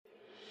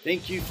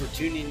Thank you for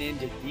tuning in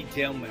to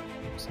Detail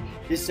Memoirs.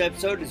 This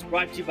episode is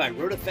brought to you by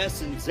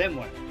RotaFest and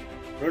Zenware.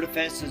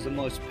 RotaFest is the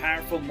most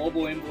powerful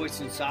mobile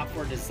invoicing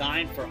software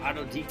designed for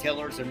auto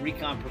detailers and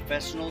recon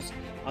professionals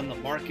on the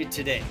market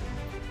today.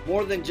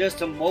 More than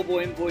just a mobile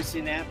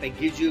invoicing app, it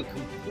gives you a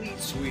complete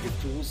suite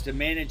of tools to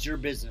manage your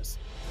business.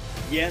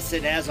 Yes,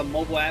 it has a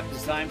mobile app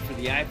designed for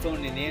the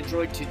iPhone and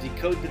Android to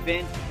decode the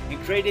VIN and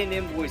create an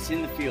invoice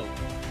in the field.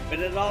 But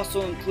it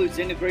also includes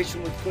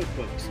integration with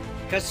QuickBooks,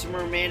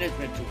 customer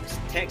management tools,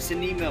 text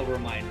and email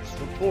reminders,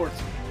 reports,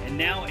 and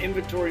now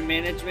inventory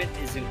management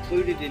is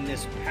included in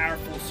this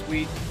powerful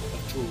suite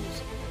of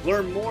tools.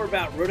 Learn more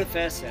about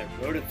RotaFest at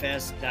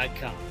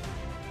rotafest.com.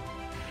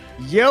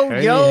 Yo,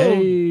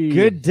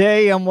 good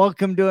day and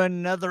welcome to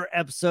another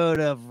episode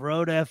of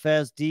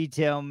RotaFest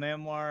Detail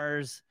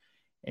Memoirs.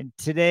 And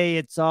today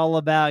it's all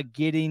about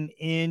getting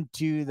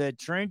into the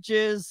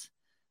trenches.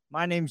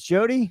 My name's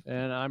Jody.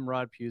 And I'm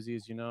Rod Pusey,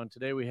 as you know. And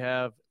today we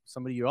have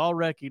somebody you all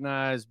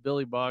recognize,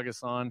 Billy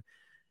Bogus on.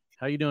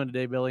 How you doing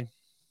today, Billy?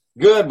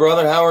 Good,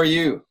 brother. How are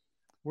you?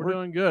 We're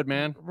doing good,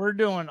 man. We're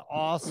doing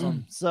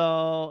awesome.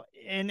 So,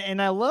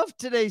 and I love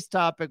today's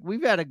topic.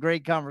 We've had a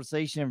great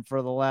conversation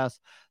for the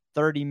last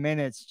 30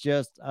 minutes,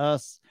 just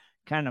us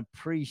kind of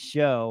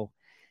pre-show.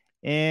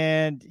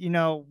 And, you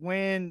know,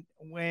 when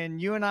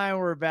you and I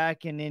were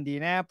back in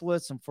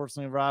Indianapolis,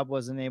 unfortunately, Rob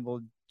wasn't able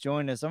to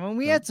join us. I mean,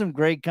 we had some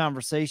great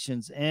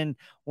conversations. And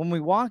when we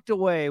walked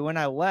away, when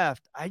I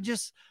left, I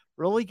just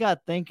really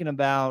got thinking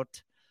about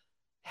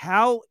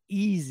how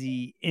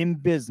easy in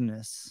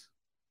business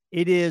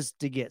it is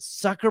to get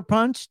sucker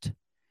punched,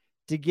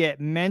 to get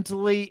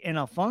mentally in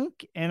a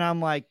funk. And I'm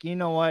like, you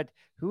know what?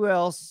 Who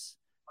else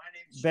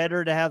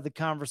better to have the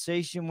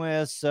conversation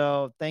with?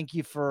 So thank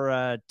you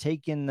for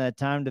taking the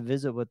time to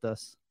visit with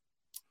us.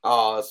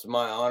 Oh, it's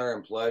my honor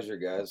and pleasure,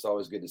 guys. It's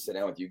always good to sit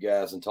down with you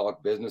guys and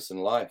talk business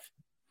and life.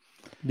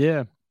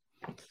 Yeah.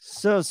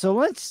 So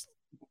let's.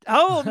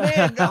 Oh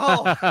man!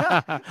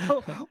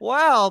 Oh,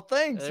 wow!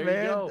 Thanks, there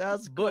man.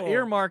 That's cool. But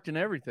earmarked and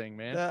everything,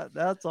 man.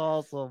 That's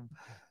awesome.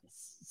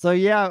 So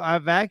yeah,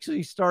 I've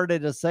actually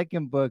started a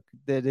second book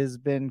that has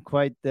been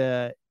quite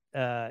the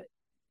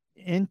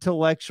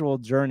intellectual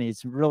journey.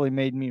 It's really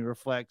made me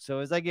reflect. So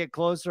as I get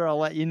closer, I'll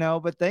let you know.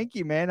 But thank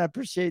you, man. I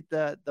appreciate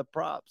the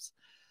props.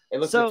 Hey,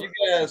 listen,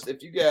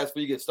 if you guys,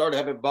 before you get started,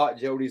 haven't bought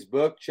Jody's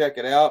book, check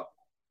it out.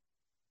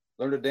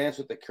 Learn to dance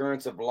with the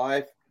currents of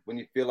life when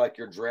you feel like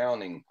you're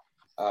drowning.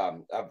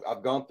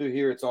 I've gone through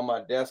here. It's on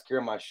my desk here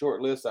on my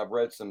short list. I've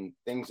read some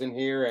things in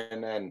here,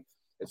 and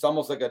it's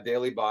almost like a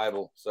daily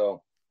Bible.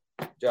 So,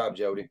 good job,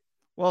 Jody.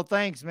 Well,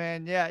 thanks,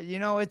 man. Yeah, you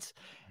know,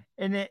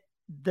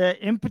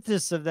 the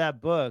impetus of that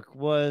book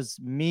was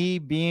me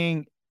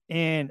being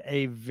in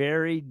a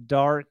very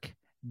dark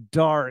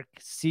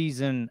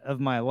season of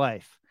my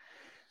life.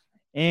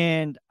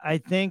 And I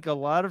think a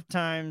lot of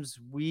times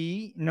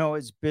we know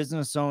as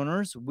business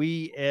owners,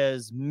 we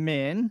as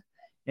men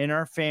in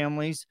our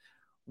families,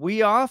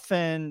 we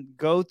often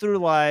go through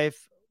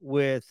life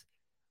we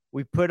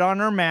put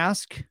on our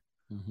mask.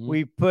 Mm-hmm.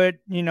 We put,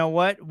 you know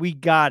what, we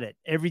got it.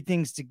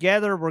 Everything's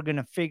together. We're going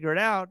to figure it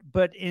out.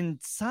 But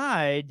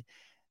inside,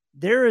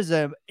 there is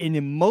an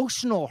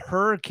emotional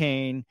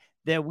hurricane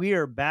that we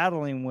are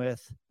battling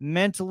with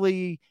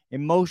mentally,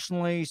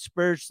 emotionally,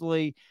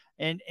 spiritually.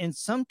 And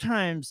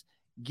sometimes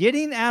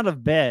getting out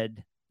of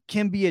bed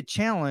can be a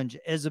challenge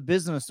as a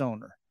business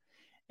owner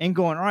and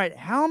going, all right,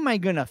 how am I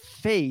going to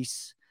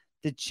face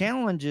the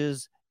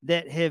challenges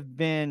that have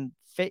been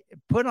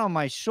put on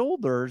my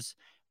shoulders,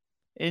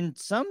 and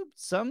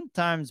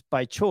sometimes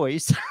by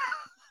choice,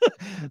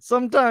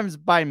 sometimes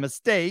by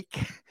mistake,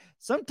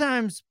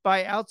 sometimes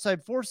by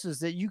outside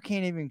forces that you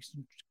can't even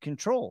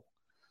control.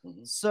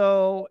 Mm-hmm.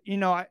 So, you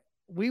know,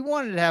 we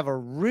wanted to have a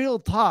real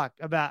talk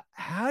about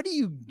how do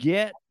you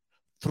get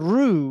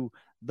through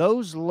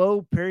those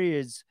low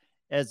periods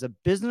as a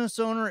business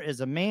owner,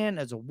 as a man,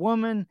 as a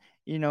woman,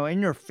 you know, in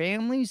your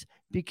families,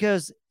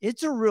 because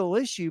it's a real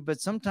issue,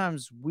 but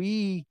sometimes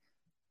we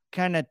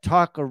kind of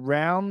talk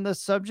around the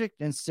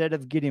subject instead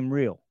of getting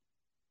real.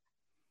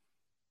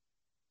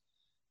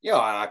 Yeah,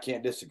 I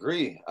can't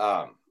disagree.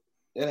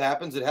 It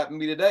happens. It happened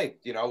to me today.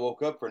 You know, I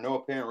woke up for no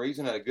apparent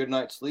reason, had a good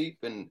night's sleep,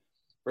 and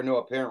for no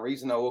apparent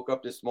reason, I woke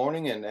up this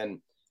morning and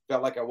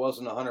felt like I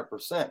wasn't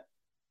 100%.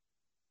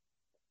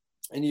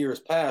 In years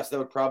past, that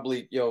would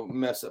probably, you know,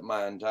 mess up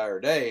my entire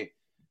day.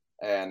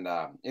 And,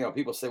 you know,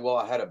 people say, well,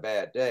 I had a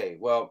bad day.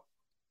 Well,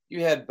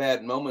 you had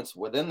bad moments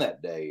within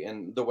that day.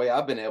 And the way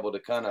I've been able to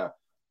kind of,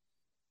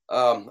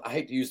 I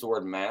hate to use the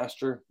word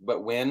master,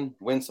 but win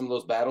some of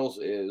those battles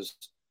is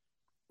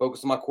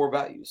focus on my core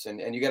values.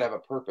 And you got to have a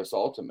purpose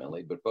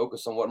ultimately, but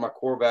focus on what are my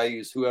core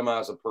values, who am I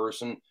as a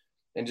person,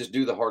 and just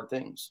do the hard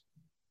things.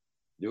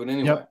 Do it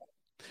anyway. Yep.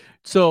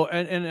 So,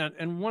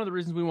 and one of the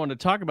reasons we wanted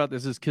to talk about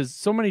this is because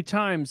so many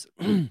times,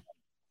 and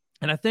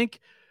I think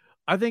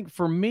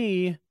for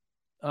me,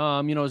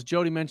 as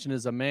Jody mentioned,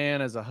 as a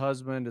man, as a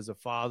husband, as a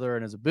father,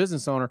 and as a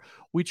business owner,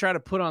 we try to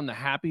put on the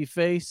happy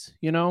face,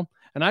 and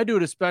I do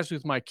it especially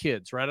with my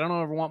kids, right? I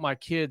don't ever want my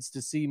kids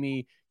to see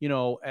me,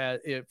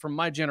 from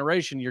my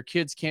generation, your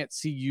kids can't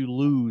see you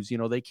lose,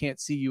 they can't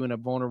see you in a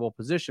vulnerable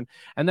position.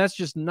 And that's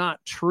just not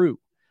true.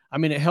 I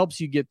mean, it helps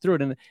you get through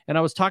it. And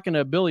I was talking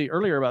to Billy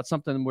earlier about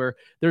something where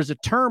there's a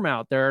term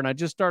out there, and I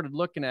just started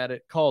looking at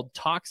it, called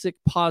toxic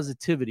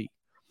positivity.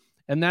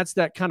 And that's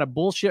that kind of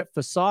bullshit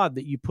facade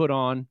that you put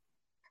on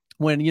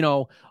when,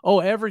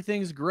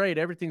 everything's great.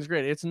 Everything's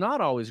great. It's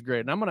not always great.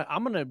 And I'm going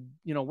to,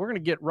 we're going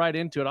to get right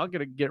into it. I'll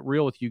get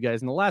real with you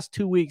guys. In the last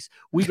 2 weeks,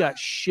 we got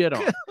shit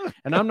on,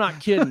 and I'm not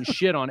kidding,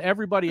 shit on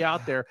everybody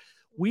out there.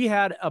 We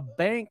had a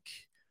bank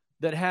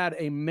that had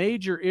a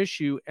major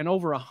issue, and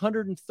over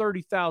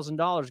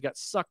 $130,000 got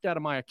sucked out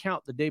of my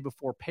account the day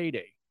before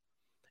payday.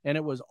 And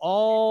it was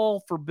all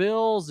for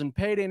bills and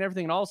payday and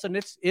everything. And all of a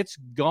sudden it's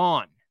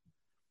gone.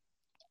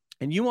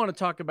 And you want to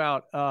talk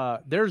about,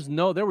 there was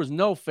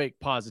no fake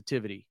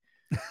positivity.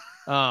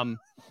 I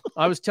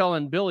was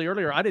telling Billy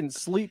earlier, I didn't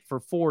sleep for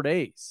 4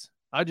 days.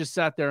 I just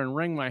sat there and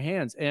wring my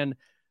hands. And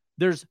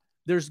there's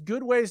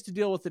good ways to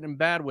deal with it and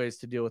bad ways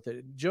to deal with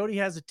it. Jody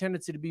has a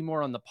tendency to be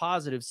more on the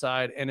positive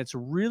side, and it's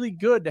really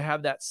good to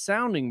have that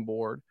sounding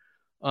board,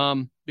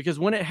 because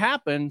when it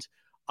happened,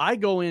 I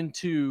go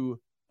into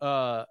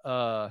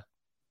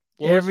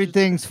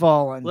everything's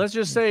falling. Let's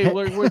just say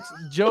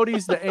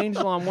Jody's the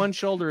angel on one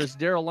shoulder, as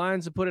Daryl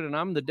Lyons put it, and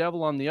I'm the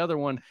devil on the other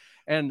one.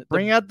 And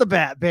bring out the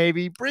bat,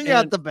 baby. Bring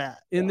out the bat.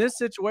 In this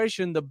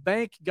situation, the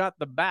bank got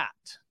the bat.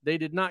 They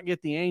did not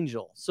get the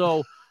angel.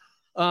 So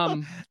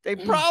they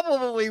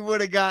probably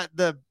would have got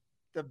the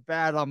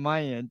bat on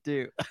my end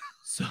too.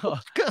 So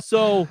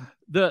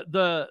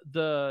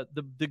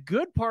the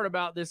good part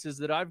about this is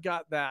that I've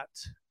got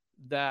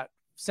that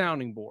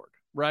sounding board,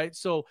 right?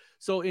 So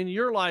in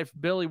your life,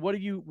 Billy,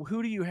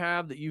 who do you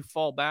have that you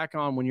fall back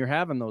on when you're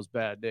having those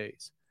bad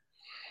days?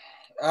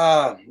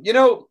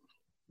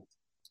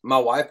 My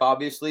wife,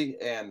 obviously,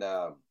 and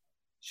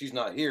she's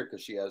not here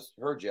because she has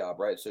her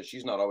job, right? So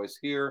she's not always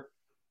here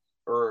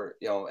or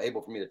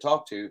able for me to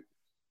talk to.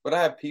 But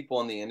I have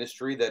people in the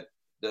industry that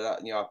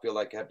I feel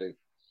like have to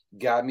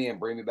guide me and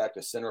bring me back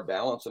to center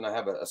balance. And I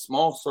have a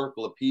small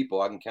circle of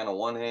people I can count on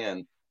one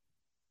hand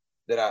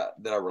that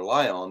I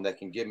rely on that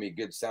can give me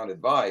good sound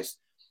advice,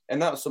 and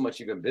not so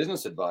much even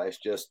business advice,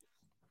 just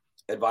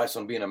advice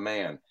on being a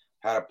man,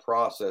 how to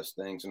process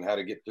things and how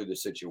to get through the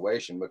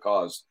situation.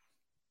 Because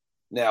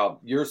now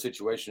your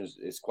situation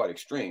is quite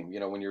extreme.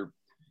 When you're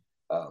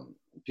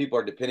people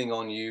are depending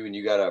on you and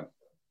you got to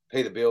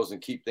pay the bills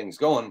and keep things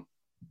going.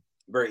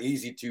 Very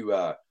easy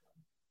to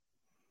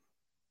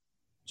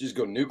just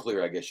go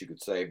nuclear, I guess you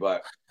could say.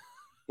 But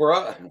for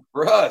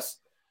us,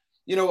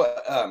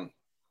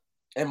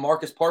 and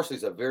Marcus Parsley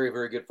is a very,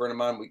 very good friend of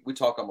mine. We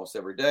talk almost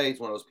every day. He's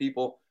one of those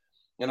people,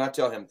 and I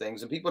tell him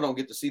things, and people don't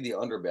get to see the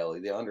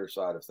underbelly, the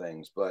underside of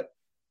things. But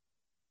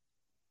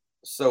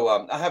so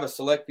I have a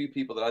select few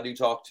people that I do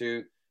talk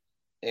to,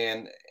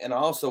 and I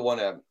also want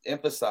to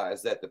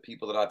emphasize that the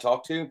people that I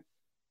talk to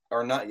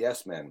are not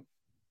yes men.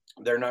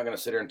 They're not going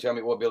to sit there and tell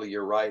me, well, Billy,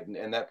 you're right,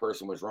 and that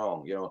person was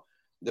wrong.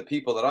 The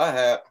people that I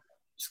have,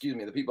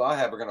 the people I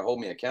have are going to hold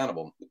me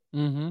accountable.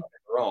 Mm-hmm.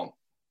 Wrong.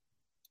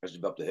 I just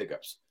developed the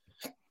hiccups.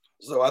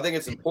 So I think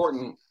it's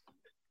important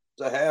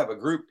to have a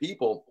group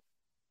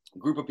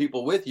of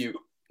people with you.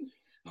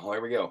 Oh,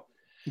 here we go.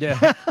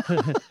 Yeah.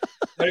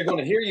 They're going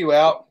to hear you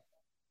out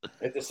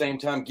at the same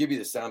time, give you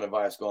the sound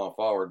advice going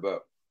forward.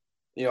 But,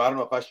 I don't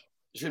know if I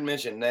should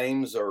mention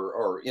names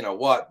or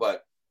what,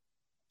 but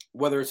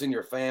whether it's in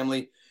your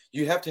family,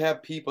 you have to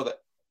have people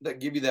that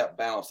give you that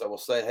balance, that will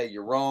say, hey,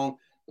 you're wrong,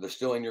 but they're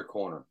still in your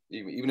corner,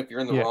 even if you're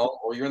in the wrong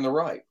or you're in the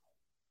right.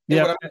 And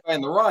when I'm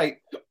in the right,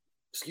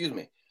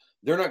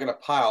 they're not going to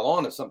pile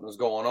on if something's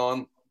going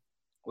on.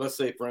 Let's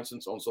say, for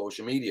instance, on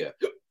social media,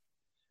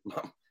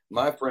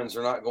 my friends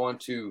are not going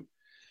to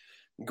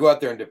go out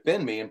there and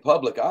defend me in the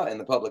public eye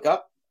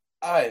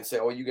and say,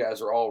 oh, you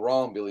guys are all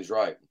wrong, Billy's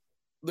right.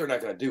 They're not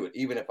going to do it,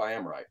 even if I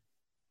am right.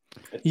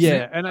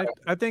 And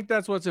I think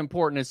that's what's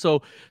important. Is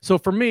so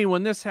for me,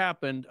 when this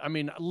happened, I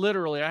mean,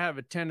 literally, I have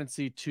a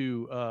tendency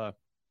to,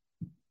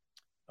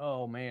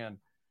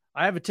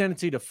 I have a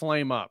tendency to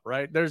flame up,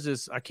 right? There's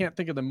this, I can't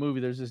think of the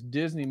movie. There's this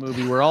Disney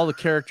movie where all the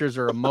characters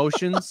are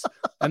emotions,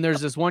 and there's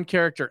this one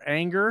character,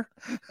 anger.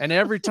 And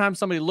every time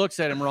somebody looks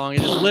at him wrong,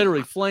 it just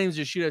literally flames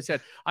his shit. I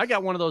said, I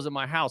got one of those at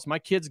my house. My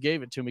kids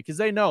gave it to me because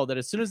they know that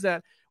as soon as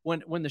that,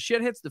 when the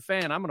shit hits the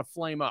fan, I'm going to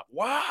flame up.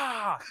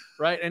 Wow.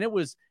 Right. And it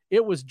was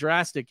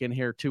drastic in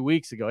here 2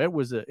 weeks ago. It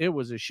was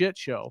a shit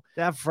show.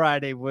 That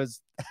Friday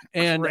was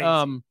and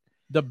crazy.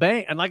 The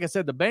bank, and like I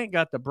said, the bank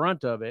got the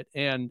brunt of it.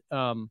 And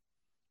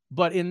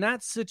but in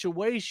that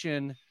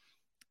situation,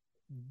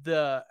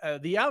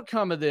 the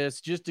outcome of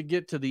this, just to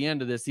get to the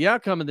end of this, the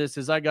outcome of this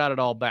is I got it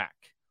all back.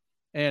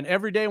 And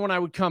every day when I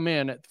would come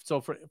in,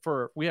 so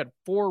we had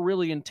 4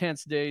 really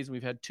intense days.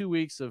 We've had 2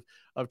 weeks of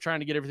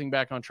trying to get everything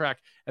back on track.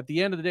 At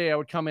the end of the day, I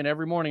would come in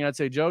every morning. I'd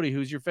say, Jody,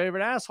 who's your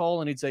favorite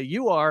asshole? And he'd say,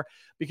 you are,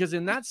 because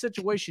in that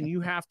situation, you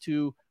have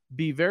to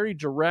be very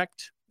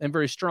direct and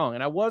very strong.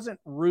 And I wasn't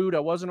rude. I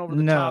wasn't over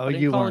the top. I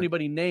didn't call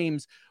anybody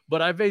names,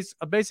 but I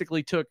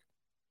basically took,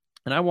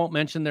 and I won't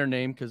mention their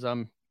name because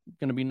I'm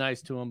going to be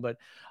nice to him, but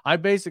I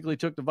basically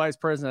took the vice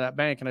president of that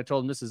bank and I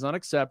told him, this is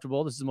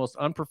unacceptable. This is the most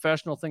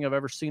unprofessional thing I've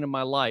ever seen in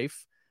my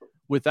life.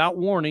 Without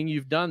warning,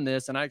 you've done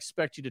this, and I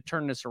expect you to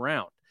turn this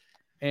around.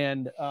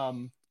 And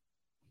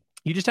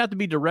you just have to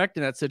be direct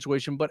in that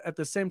situation. But at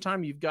the same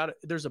time,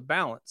 there's a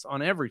balance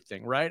on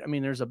everything, right? I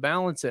mean, there's a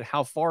balance at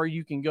how far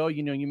you can go.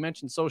 You know, you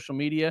mentioned social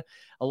media.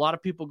 A lot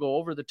of people go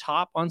over the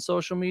top on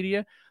social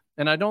media.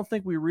 And I don't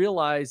think we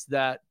realize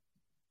that,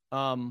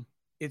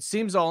 it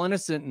seems all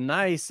innocent and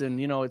nice. And,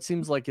 you know, it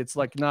seems like it's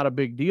like not a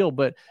big deal,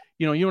 but,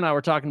 you know, you and I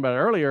were talking about it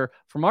earlier.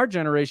 From our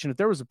generation, if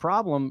there was a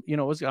problem, you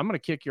know, I'm going to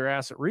kick your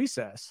ass at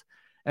recess.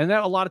 And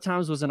that a lot of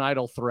times was an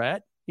idle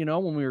threat, you know,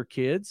 when we were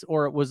kids,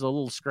 or it was a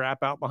little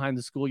scrap out behind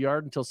the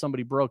schoolyard until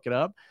somebody broke it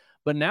up.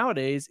 But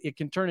nowadays it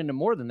can turn into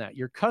more than that.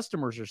 Your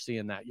customers are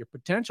seeing that. Your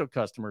potential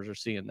customers are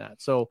seeing that.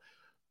 So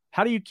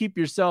how do you keep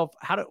yourself?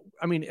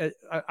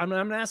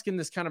 I'm asking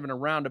this kind of in a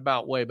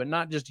roundabout way, but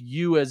not just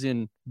you as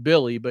in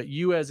Billy, but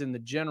you as in the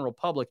general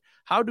public.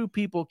 How do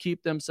people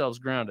keep themselves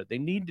grounded? They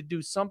need to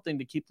do something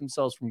to keep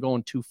themselves from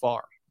going too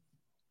far.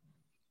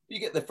 You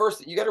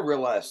got to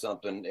realize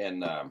something.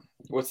 And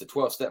what's the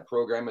 12-step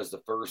program is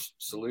the first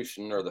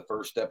solution, or the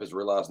first step is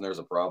realizing there's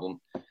a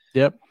problem.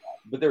 Yep.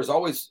 But there's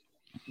always,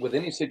 with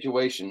any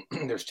situation,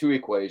 there's 2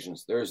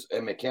 equations. There's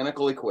a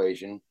mechanical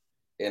equation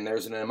and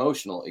there's an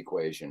emotional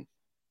equation.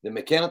 The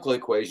mechanical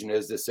equation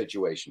is this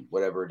situation,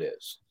 whatever it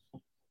is.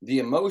 The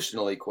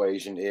emotional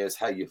equation is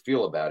how you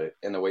feel about it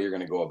and the way you're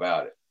going to go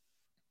about it.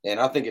 And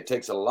I think it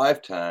takes a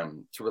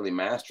lifetime to really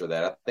master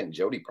that. I think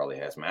Jody probably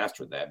has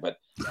mastered that, but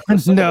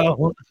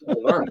no,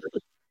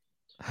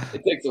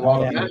 it takes a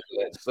while to master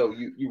that. So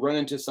you run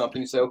into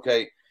something, you say,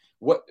 okay,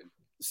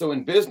 so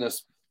in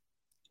business,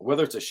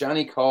 whether it's a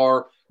shiny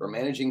car or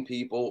managing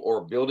people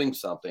or building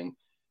something,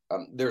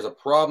 there's a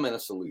problem and a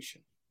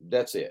solution.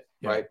 That's it.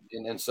 Yeah. Right.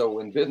 And so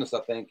in business,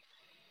 I think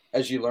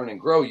as you learn and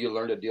grow, you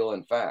learn to deal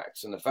in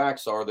facts. And the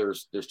facts are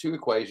there's 2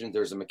 equations.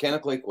 There's a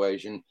mechanical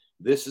equation.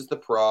 This is the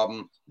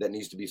problem that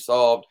needs to be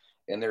solved.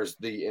 And there's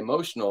the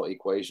emotional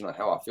equation on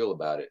how I feel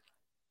about it.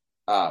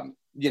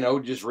 You know,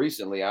 just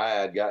recently I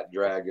had got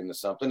dragged into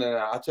something and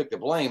I took the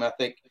blame. I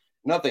think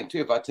nothing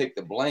too. If I take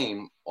the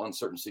blame on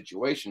certain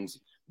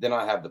situations, then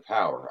I have the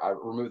power. I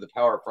remove the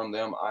power from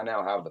them. I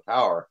now have the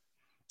power.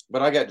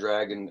 But I got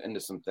dragged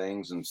into some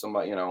things, and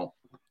somebody, you know,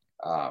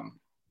 oh,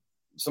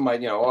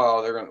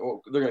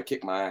 they're gonna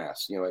kick my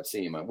ass, you know, at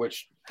SEMA,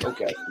 which,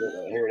 okay,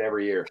 I hear it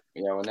every year,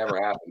 you know, it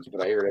never happens, but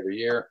I hear it every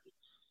year,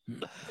 you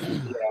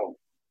know,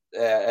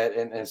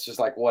 and it's just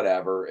like,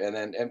 whatever.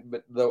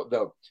 But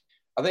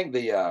I think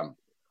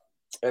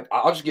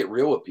I'll just get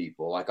real with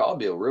people. Like, I'll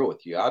be real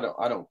with you. I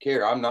don't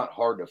care. I'm not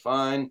hard to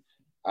find.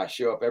 I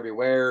show up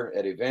everywhere,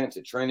 at events,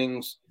 at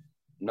trainings,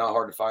 not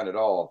hard to find at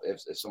all. If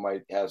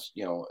somebody has,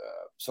 you know,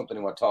 something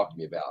they want to talk to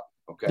me about.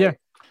 Okay. Yeah.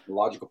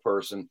 Logical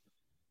person.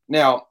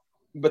 Now,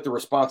 but the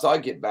response I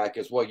get back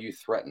is, well, you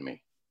threaten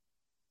me.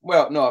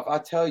 Well, no, if I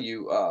tell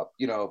you,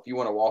 you know, if you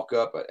want to walk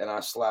up and I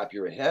slap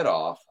your head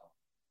off,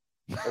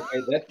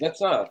 okay, that's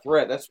not a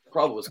threat. That's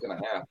probably what's going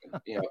to happen.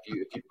 You know, if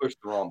you push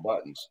the wrong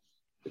buttons,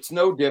 it's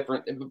no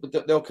different.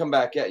 But they'll come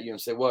back at you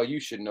and say, well, you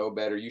should know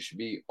better. You should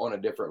be on a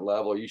different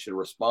level. You should have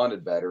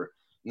responded better.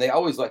 And they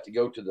always like to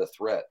go to the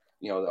threat.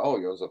 You know,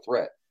 it was a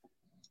threat.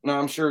 Now,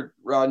 I'm sure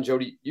Rod and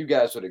Jody, you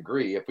guys would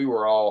agree if we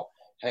were all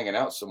hanging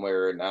out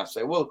somewhere and I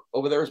say, well,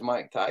 over there's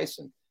Mike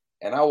Tyson,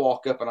 and I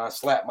walk up and I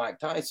slap Mike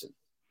Tyson,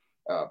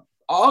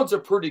 odds are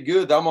pretty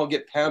good that I'm going to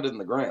get pounded in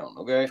the ground.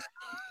 Okay.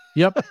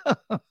 Yep.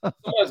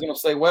 Somebody's going to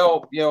say,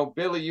 well, you know,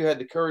 Billy, you had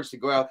the courage to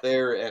go out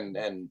there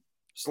and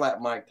slap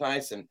Mike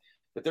Tyson.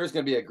 But there's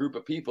going to be a group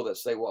of people that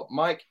say, well,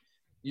 Mike,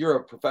 you're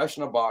a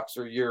professional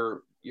boxer.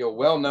 You're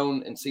well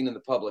known and seen in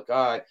the public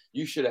eye.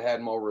 You should have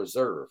had more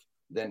reserve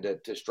than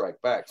to strike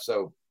back.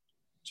 So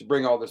to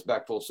bring all this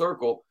back full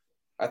circle,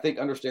 I think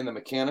understand the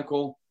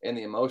mechanical and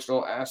the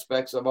emotional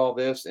aspects of all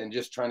this, and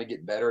just trying to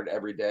get better at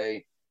every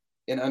day,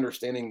 and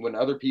understanding when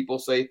other people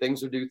say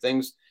things or do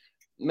things,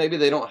 maybe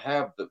they don't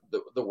have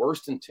the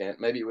worst intent.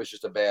 Maybe it was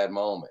just a bad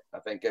moment. I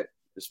think it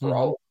is for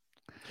all.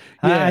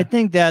 Yeah. I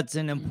think that's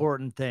an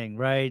important thing,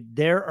 right?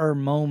 There are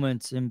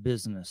moments in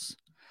business.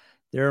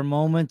 There are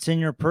moments in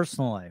your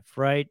personal life,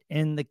 right?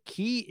 And the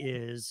key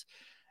is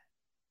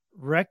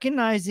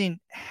recognizing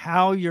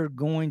how you're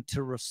going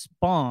to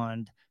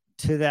respond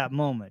to that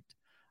moment.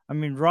 I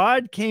mean,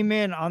 Rod came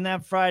in on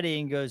that Friday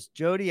and goes,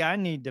 Jody, I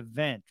need to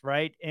vent,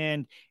 right?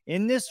 And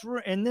in this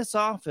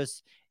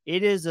office,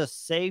 it is a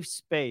safe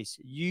space.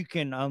 You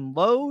can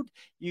unload,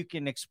 you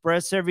can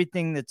express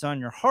everything that's on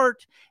your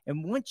heart.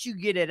 And once you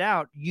get it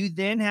out, you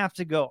then have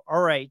to go,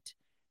 all right,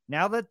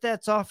 Now that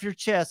that's off your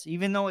chest,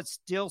 even though it's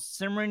still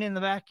simmering in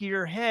the back of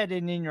your head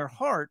and in your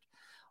heart,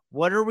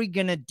 what are we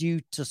going to do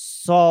to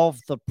solve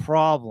the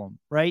problem?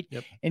 Right.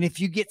 Yep. And if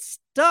you get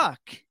stuck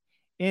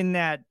in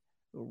that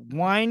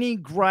whiny,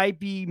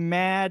 gripey,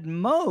 mad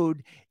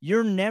mode,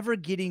 you're never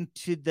getting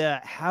to the,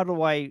 how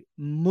do I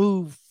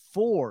move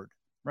forward?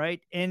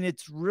 Right. And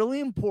it's really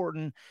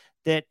important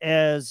that,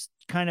 as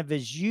kind of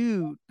as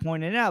you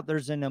pointed out,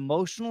 there's an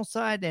emotional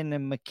side and a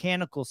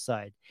mechanical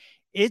side.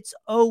 It's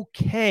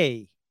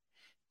okay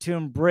to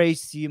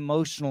embrace the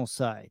emotional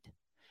side,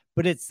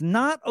 but it's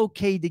not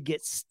okay to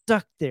get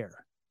stuck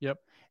there. Yep.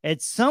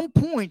 At some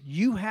point,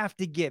 you have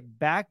to get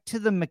back to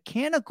the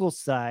mechanical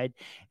side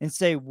and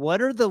say,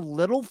 what are the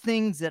little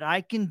things that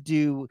I can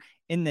do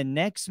in the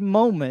next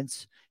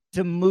moments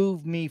to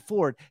move me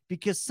forward?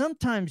 Because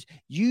sometimes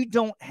you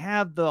don't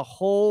have the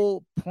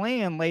whole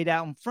plan laid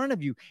out in front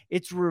of you.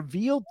 It's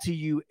revealed to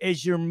you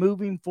as you're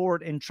moving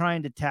forward and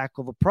trying to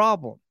tackle the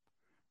problem,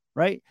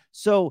 right?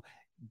 So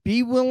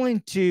be willing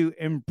to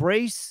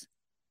embrace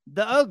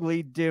the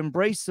ugly, to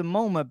embrace the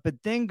moment,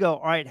 but then go,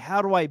 all right,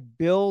 how do I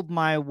build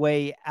my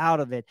way out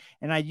of it?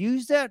 And I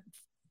use that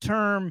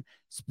term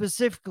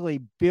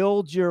specifically,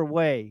 build your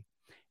way,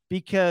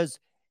 because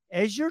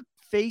as you're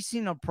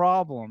facing a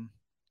problem,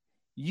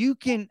 you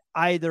can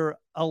either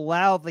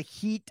allow the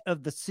heat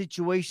of the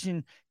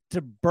situation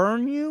to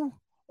burn you,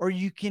 or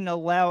you can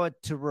allow it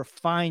to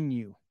refine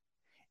you,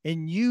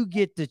 and you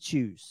get to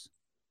choose.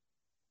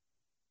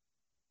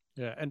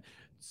 Yeah. And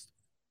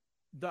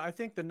I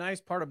think the nice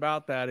part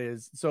about that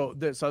is, so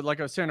like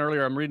I was saying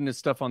earlier, I'm reading this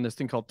stuff on this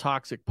thing called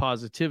toxic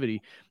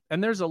positivity,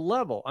 and there's a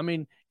level. I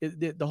mean,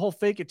 the whole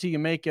fake it till you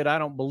make it, I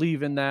don't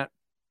believe in that.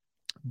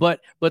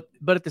 But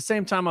at the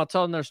same time, I'll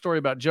tell another story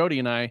about Jody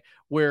and I,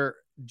 where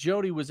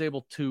Jody was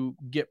able to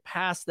get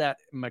past that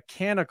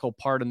mechanical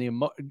part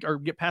and or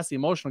get past the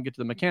emotional, get to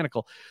the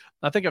mechanical.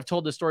 I think I've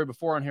told this story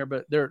before on here,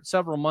 but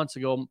several months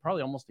ago,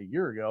 probably almost a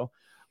year ago,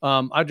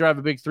 I drive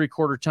a big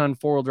 3/4 ton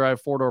 4-wheel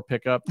drive 4-door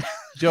pickup.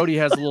 Jody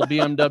has a little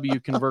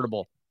BMW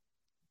convertible.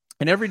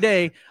 And every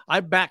day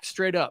I back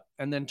straight up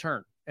and then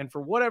turn. And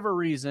for whatever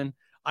reason,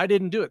 I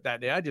didn't do it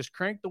that day. I just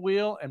cranked the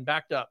wheel and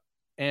backed up.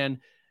 And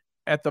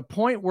at the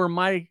point where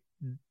my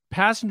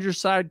passenger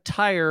side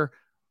tire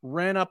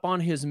ran up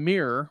on his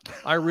mirror,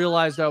 I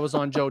realized I was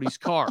on Jody's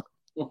car.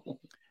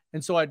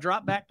 And so I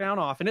dropped back down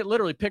off, and it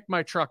literally picked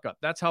my truck up.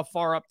 That's how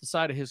far up the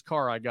side of his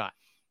car I got.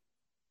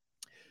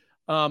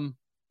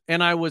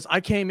 And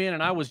I came in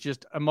and I was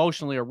just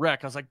emotionally a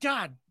wreck. I was like,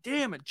 God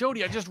damn it,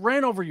 Jody, I just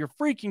ran over your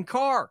freaking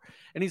car.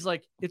 And he's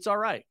like, it's all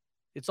right.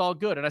 It's all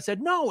good. And I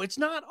said, no, it's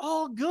not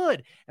all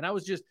good. And I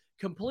was just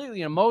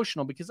completely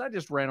emotional because I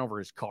just ran over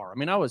his car. I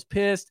mean, I was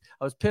pissed.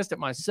 I was pissed at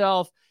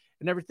myself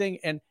and everything.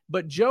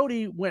 But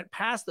Jody went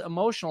past the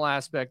emotional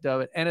aspect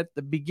of it. And at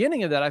the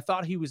beginning of that, I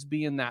thought he was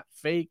being that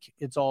fake,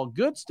 it's all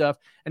good stuff.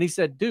 And he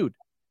said, dude,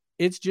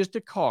 it's just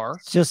a car.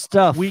 It's just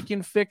stuff. We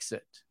can fix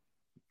it.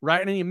 Right.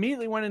 And he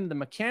immediately went into the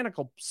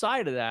mechanical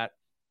side of that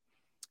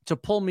to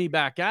pull me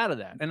back out of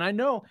that. And I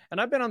know, and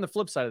I've been on the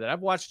flip side of that.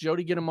 I've watched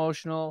Jody get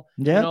emotional,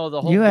 the whole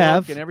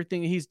book and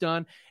everything he's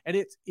done. And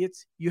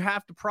it's, you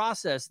have to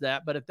process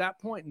that. But at that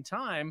point in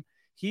time,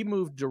 he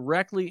moved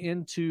directly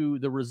into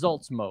the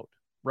results mode,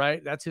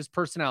 right? That's his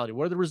personality.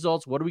 What are the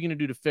results? What are we going to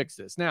do to fix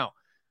this? Now,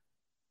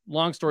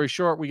 long story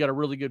short, we got a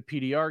really good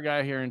PDR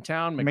guy here in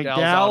town, McDowell's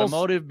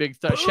Automotive. Big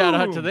shout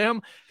out to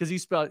them, because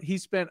he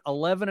spent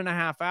 11 and a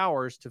half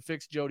hours to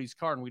fix Jody's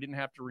car, and we didn't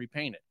have to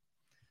repaint it.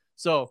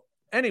 So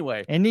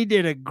anyway, and he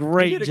did a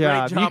great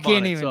job. You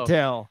can't even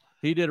tell.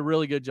 He did a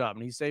really good job,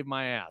 and he saved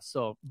my ass.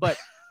 So,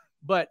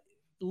 but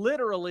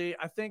literally,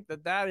 I think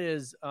that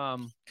is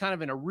kind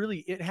of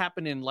it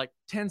happened in like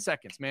 10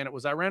 seconds, man.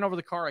 I ran over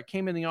the car. I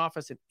came in the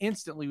office, and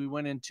instantly we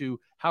went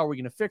into how are we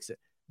going to fix it?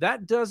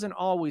 That doesn't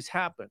always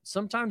happen.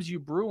 Sometimes you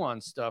brew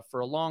on stuff for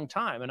a long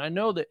time. And I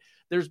know that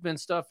there's been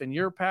stuff in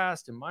your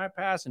past and my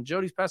past and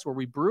Jody's past where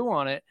we brew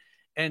on it.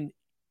 And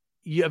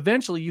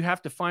eventually you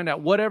have to find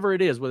out whatever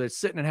it is, whether it's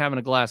sitting and having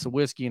a glass of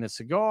whiskey and a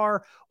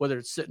cigar, whether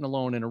it's sitting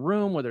alone in a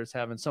room, whether it's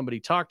having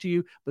somebody talk to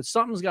you, but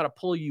something's got to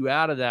pull you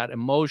out of that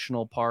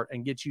emotional part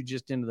and get you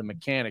just into the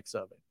mechanics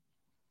of it.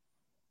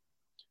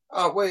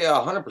 Well, yeah,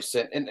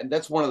 100%. And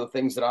that's one of the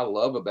things that I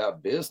love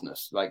about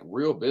business, like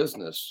real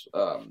business.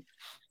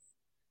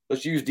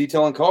 Let's use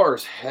detailing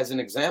cars as an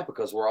example,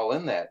 because we're all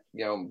in that.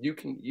 You know, you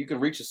can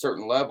reach a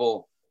certain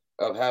level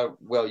of how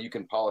well you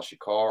can polish a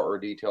car or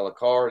detail a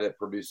car that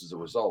produces a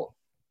result.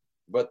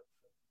 But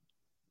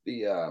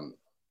the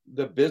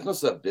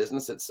business of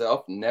business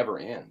itself never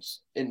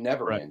ends. It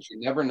never ends. You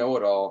never know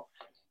it all.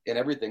 And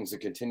everything's a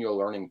continual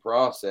learning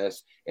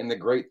process. And the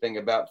great thing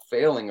about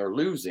failing or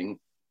losing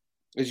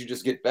is you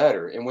just get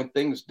better. And when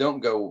things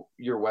don't go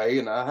your way,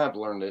 and I have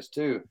learned this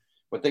too,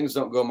 when things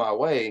don't go my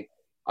way,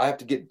 I have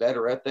to get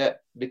better at that,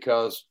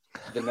 because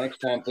the next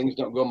time things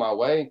don't go my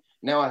way,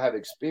 now I have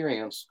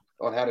experience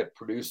on how to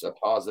produce a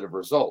positive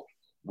result,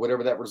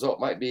 whatever that result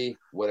might be,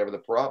 whatever the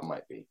problem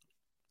might be.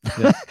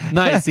 Yeah.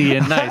 Nice,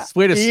 Ian. Nice.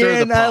 Way to stir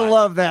the pot. I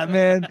love that,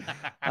 man.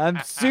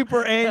 I'm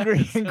super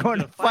angry and going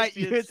to fight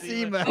you at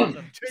SEMA.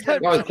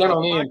 No, come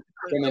on in.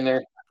 Come in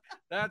there.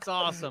 That's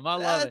awesome. I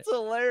love it. That's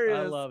hilarious.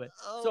 I love it.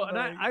 So, and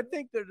I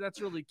think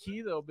that's really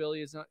key, though,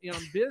 Billy, is, in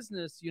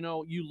business,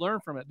 you learn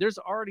from it. There's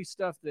already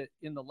stuff that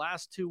in the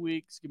last 2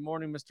 weeks, good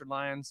morning, Mr.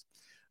 Lyons,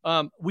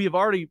 we've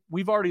already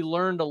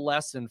learned a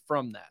lesson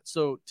from that.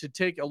 So to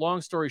take a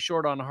long story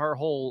short on our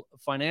whole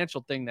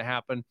financial thing that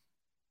happened,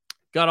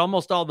 got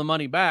almost all the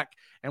money back.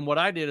 And what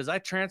I did is I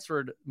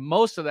transferred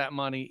most of that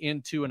money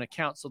into an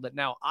account so that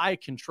now I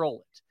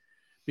control it.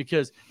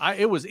 Because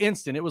it was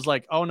instant. It was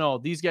like, oh no,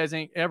 these guys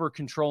ain't ever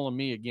controlling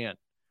me again.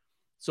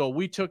 So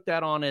we took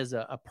that on as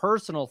a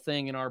personal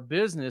thing in our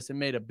business and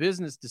made a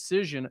business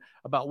decision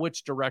about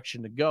which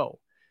direction to go.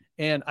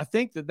 And I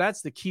think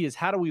that's the key, is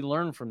how do we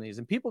learn from these?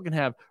 And people can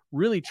have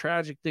really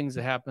tragic things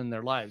that happen in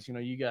their lives.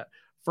 You got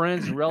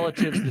friends and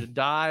relatives that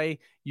die.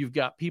 You've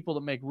got people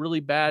that make really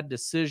bad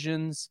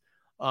decisions.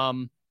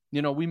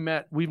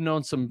 We've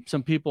known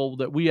some people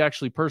that we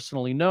actually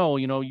personally know,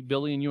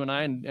 Billy and you and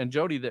I and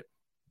Jody, that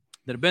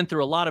have been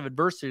through a lot of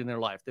adversity in their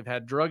life. They've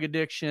had drug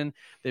addiction.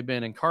 They've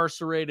been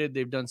incarcerated.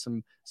 They've done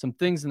some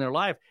things in their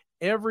life.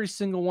 Every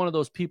single one of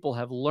those people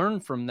have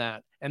learned from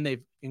that, and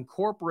they've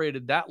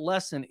incorporated that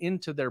lesson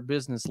into their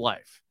business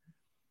life.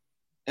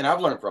 And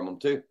I've learned from them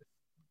too.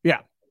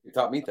 Yeah. You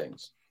taught me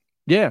things.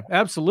 Yeah,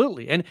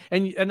 absolutely. And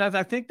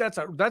I think that's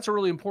a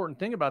really important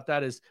thing about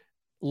that, is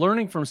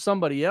learning from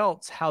somebody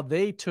else, how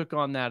they took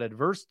on that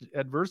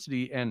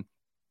adversity and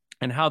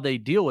how they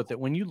deal with it.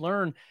 When you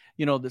learn,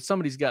 that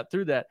somebody's got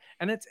through that,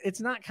 and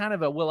it's not kind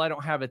of well, I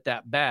don't have it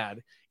that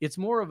bad. It's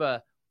more of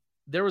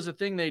there was a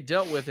thing they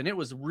dealt with, and it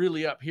was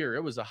really up here.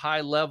 It was a high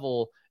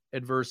level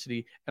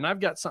adversity, and I've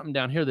got something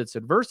down here that's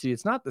adversity.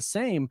 It's not the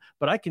same,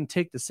 but I can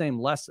take the same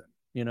lesson,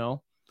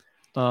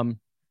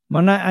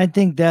 I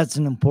think that's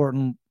an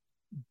important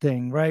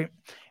thing, right?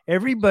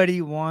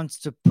 Everybody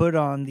wants to put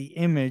on the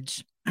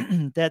image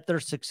that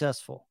they're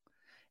successful,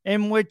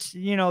 in which,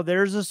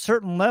 there's a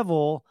certain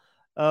level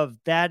of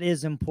that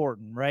is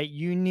important, right?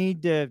 You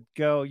need to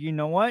go, you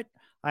know what?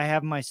 I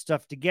have my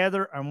stuff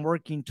together. I'm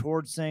working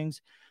towards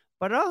things.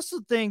 But I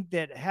also think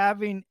that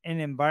having an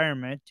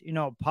environment,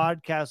 a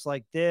podcast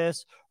like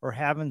this, or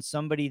having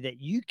somebody that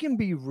you can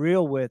be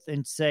real with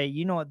and say,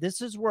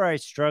 this is where I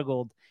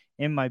struggled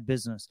in my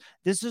business.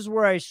 This is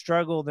where I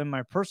struggled in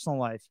my personal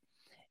life.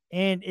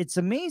 And it's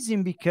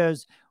amazing,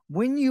 because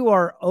when you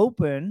are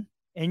open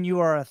and you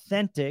are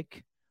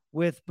authentic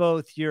with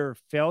both your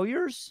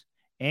failures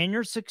and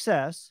your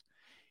success,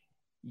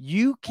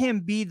 you can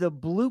be the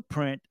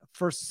blueprint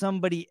for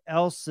somebody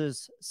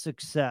else's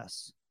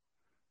success,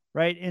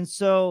 right? And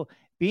so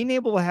being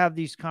able to have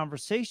these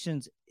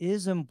conversations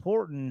is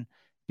important,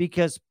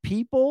 because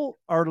people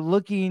are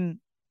looking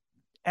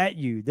at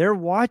you. They're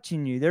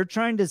watching you. They're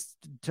trying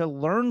to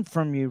learn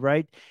from you,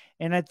 right?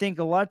 And I think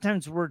a lot of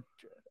times we're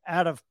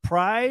out of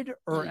pride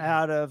or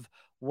out of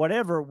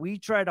whatever, we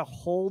try to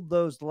hold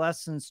those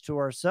lessons to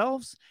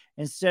ourselves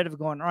instead of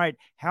going, all right,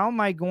 how am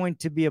I going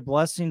to be a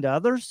blessing to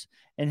others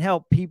and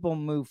help people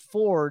move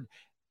forward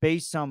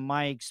based on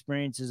my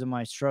experiences and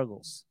my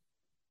struggles?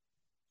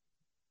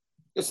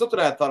 It's something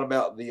I thought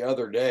about the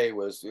other day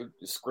was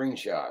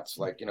screenshots.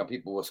 Like,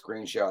 people will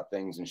screenshot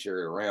things and share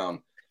it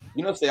around.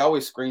 They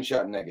always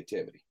screenshot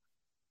negativity.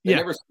 They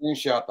never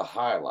screenshot the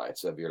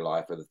highlights of your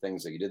life or the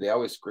things that you did. They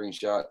always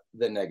screenshot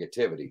the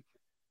negativity.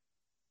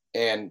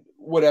 And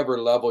whatever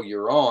level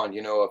you're on,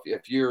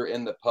 if you're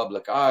in the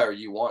public eye, or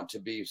you want to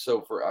be,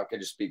 I can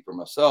just speak for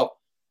myself,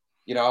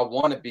 I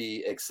want to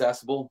be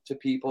accessible to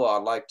people. I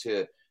like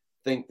to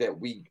think that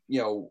we,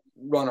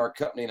 run our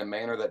company in a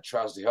manner that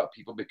tries to help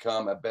people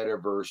become a better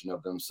version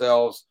of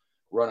themselves,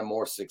 run a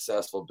more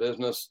successful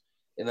business,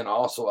 and then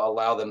also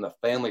allow them the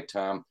family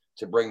time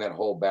to bring that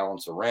whole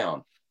balance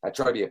around. I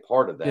try to be a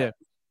part of that. Yeah.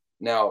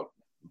 Now,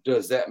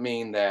 does that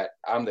mean that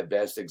I'm the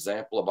best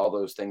example of all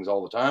those things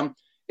all the time?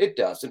 It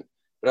doesn't.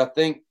 But I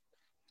think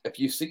if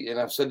you see, and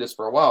I've said this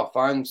for a while,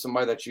 find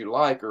somebody that you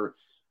like or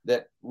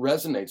that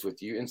resonates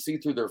with you and see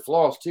through their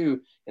flaws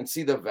too, and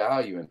see the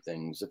value in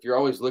things. If you're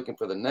always looking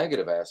for the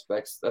negative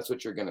aspects, that's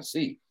what you're going to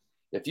see.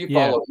 If you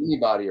follow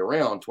anybody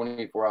around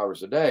 24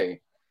 hours a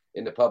day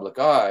in the public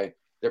eye,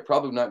 they're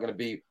probably not going to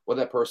be, well,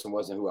 that person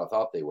wasn't who I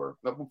thought they were,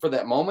 but for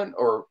that moment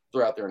or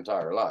throughout their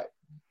entire life.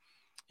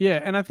 Yeah.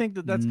 And I think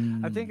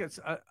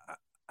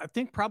I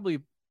think probably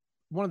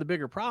one of the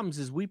bigger problems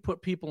is we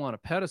put people on a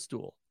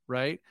pedestal,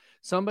 right?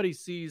 Somebody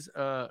sees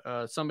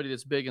somebody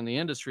that's big in the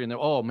industry and they're,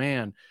 oh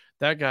man,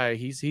 that guy,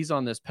 he's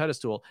on this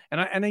pedestal.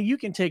 And you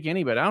can take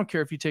anybody. I don't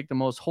care if you take the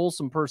most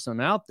wholesome person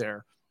out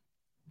there,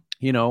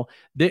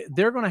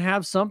 they're going to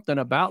have something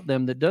about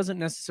them that doesn't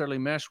necessarily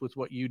mesh with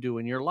what you do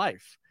in your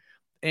life.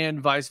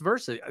 And vice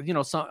versa,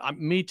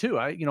 me too.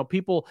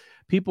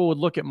 People would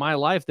look at my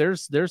life.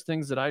 There's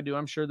things that I do.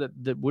 I'm sure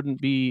that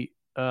wouldn't be,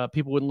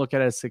 people wouldn't look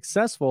at it as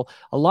successful.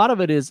 A lot of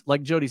it is,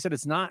 like Jody said,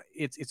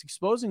 it's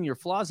exposing your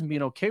flaws and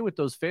being okay with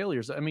those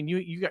failures. I mean,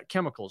 you got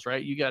chemicals,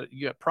 right? You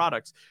got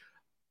products.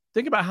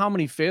 think about how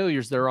many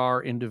failures there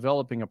are in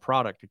developing a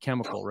product, a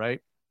chemical,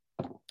 right?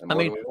 I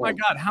mean, my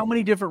God, how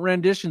many different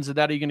renditions of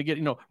that are you going to get?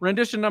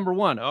 Rendition number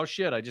 1. Oh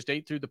shit, I just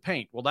ate through the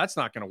paint. Well, that's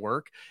not going to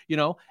work,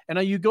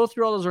 and you go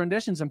through all those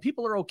renditions and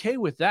people are okay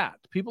with that.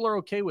 People are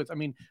okay with,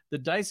 the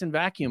Dyson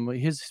vacuum,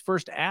 his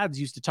first ads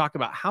used to talk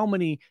about how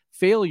many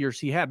failures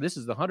he had. This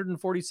is the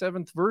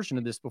 147th version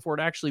of this before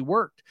it actually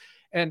worked.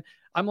 And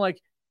I'm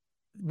like,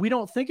 we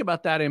don't think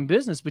about that in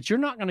business, but you're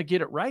not going to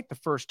get it right the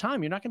first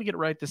time. You're not going to get it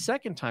right the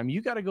second time.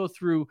 You got to go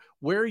through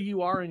where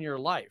you are in your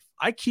life.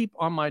 I keep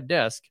on my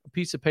desk a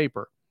piece of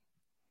paper,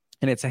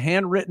 and it's a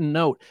handwritten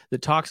note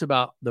that talks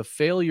about the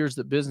failures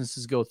that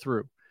businesses go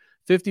through.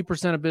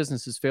 50% of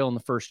businesses fail in the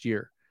first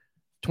year.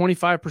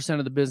 25%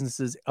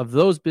 of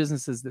those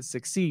businesses that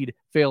succeed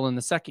fail in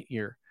the second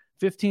year.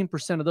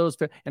 15% of those,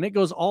 and it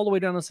goes all the way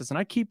down the list. And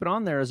I keep it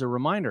on there as a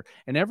reminder.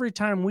 And every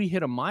time we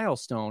hit a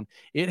milestone,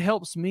 it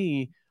helps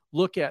me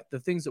look at the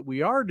things that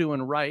we are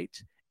doing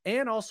right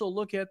and also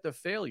look at the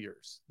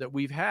failures that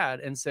we've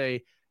had and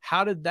say,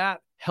 how did that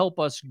help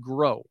us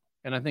grow?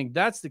 And I think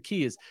that's the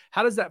key, is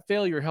how does that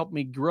failure help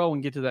me grow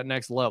and get to that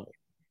next level?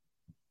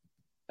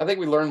 I think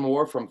we learn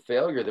more from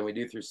failure than we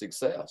do through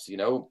success,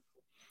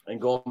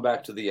 and going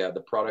back to the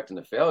product and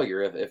the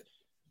failure, if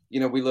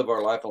we live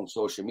our life on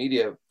social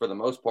media for the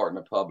most part in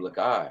the public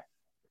eye.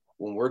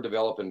 When we're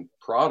developing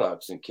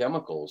products and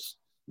chemicals,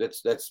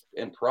 that's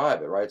in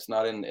private, right? It's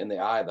not in the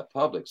eye of the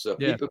public. So if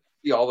people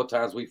see all the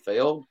times we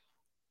failed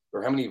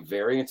or how many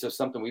variants of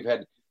something we've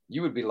had,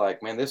 you would be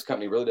like, man, this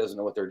company really doesn't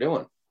know what they're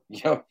doing.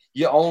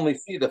 You only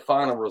see the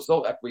final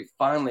result after we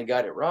finally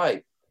got it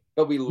right.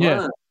 But we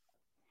learn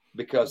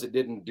because it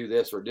didn't do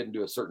this or it didn't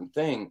do a certain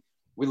thing.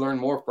 We learn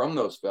more from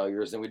those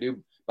failures than we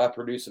do by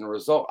producing a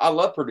result. I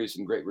love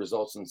producing great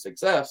results and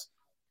success,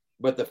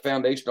 but the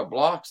foundational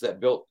blocks that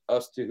built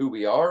us to who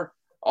we are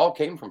all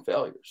came from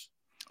failures.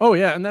 Oh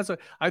yeah. And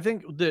I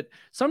think that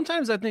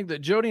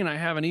Jody and I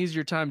have an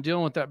easier time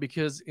dealing with that,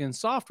 because in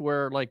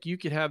software, like, you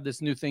could have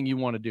this new thing you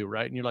want to do,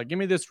 right? And you're like, give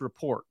me this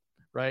report,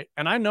 right?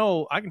 And I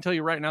can tell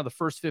you right now, the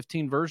first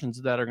 15 versions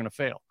of that are going to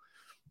fail.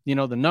 The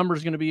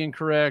number's going to be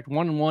incorrect.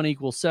 1 and 1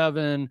 equals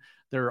 7.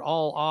 They're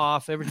all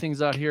off.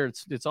 Everything's out here.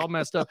 It's all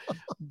messed up.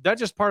 That's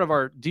just part of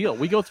our deal.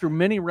 We go through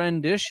many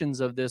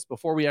renditions of this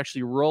before we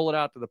actually roll it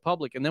out to the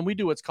public. And then we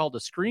do what's called a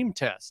scream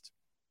test,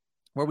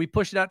 where we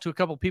push it out to a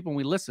couple of people and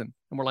we listen,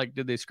 and we're like,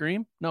 did they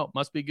scream? No,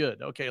 must be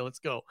good. Okay, let's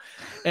go.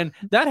 And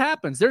that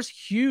happens. There's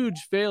huge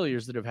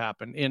failures that have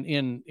happened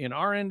in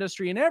our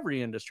industry, in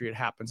every industry. It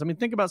happens.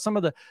 Think about some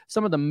of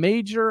the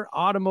major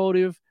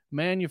automotive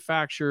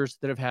manufacturers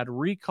that have had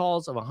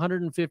recalls of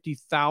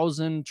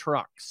 150,000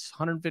 trucks,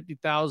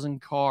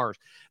 150,000 cars.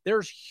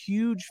 There's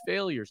huge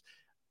failures,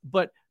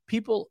 but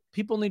people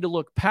need to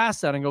look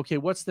past that and go, okay,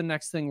 what's the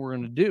next thing we're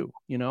going to do?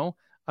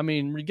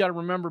 We got to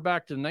remember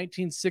back to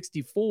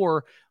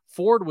 1964,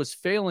 Ford was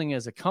failing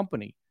as a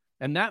company,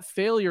 and that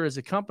failure as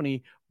a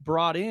company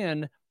brought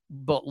in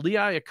Lee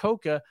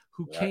Iacocca,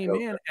 who came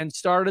in and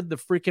started the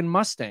freaking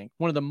Mustang,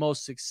 one of the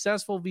most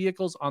successful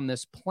vehicles on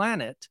this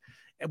planet.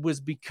 It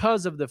was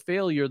because of the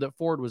failure that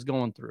Ford was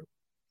going through.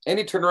 And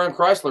he turned around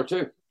Chrysler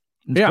too.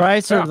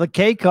 Chrysler, the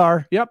K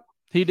car. Yep.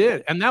 He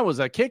did. And that was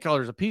a K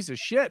color is a piece of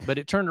shit, but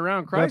it turned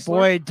around Chrysler. But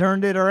boy, it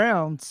turned it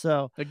around.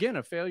 So again,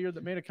 a failure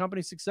that made a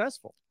company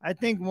successful. I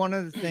think one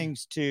of the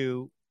things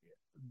too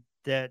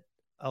that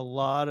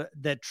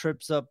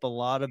trips up a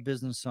lot of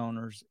business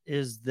owners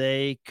is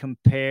they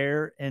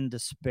compare and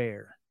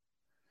despair.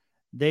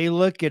 They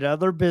look at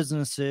other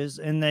businesses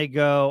and they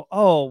go,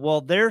 oh,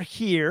 well, they're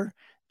here.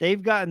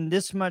 They've gotten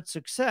this much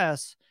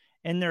success,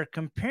 and they're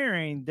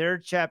comparing their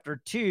chapter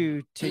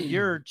 2 to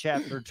your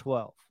chapter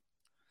 12.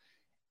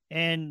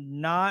 And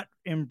not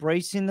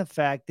embracing the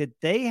fact that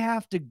they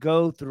have to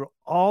go through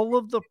all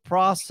of the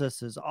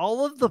processes,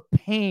 all of the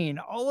pain,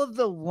 all of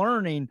the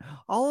learning,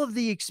 all of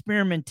the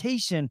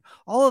experimentation,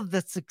 all of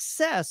the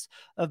success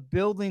of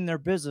building their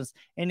business.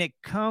 And it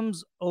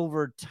comes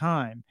over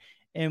time.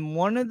 And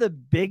one of the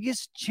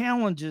biggest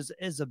challenges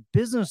as a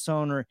business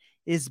owner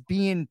is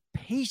being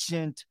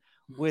patient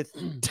with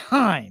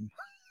time.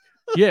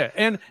 Yeah.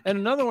 And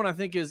another one I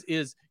think is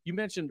you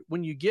mentioned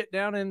when you get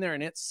down in there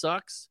and it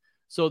sucks.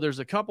 So there's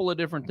a couple of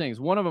different things.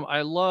 One of them,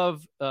 I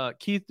love,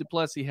 Keith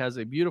Duplessis has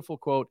a beautiful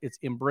quote. It's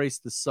embrace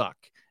the suck.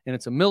 And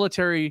it's a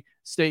military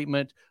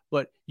statement,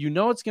 but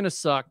it's going to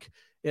suck.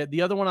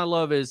 The other one I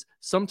love is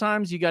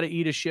sometimes you got to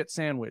eat a shit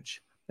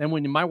sandwich. And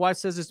when my wife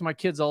says this to my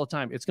kids all the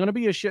time, it's going to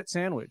be a shit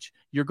sandwich.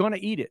 You're going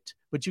to eat it,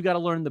 but you got to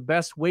learn the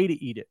best way to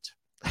eat it.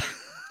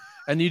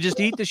 And you just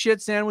eat the shit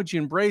sandwich,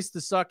 you embrace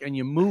the suck, and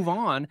you move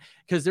on,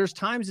 because there's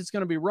times it's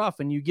going to be rough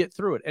and you get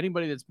through it.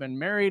 Anybody that's been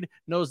married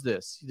knows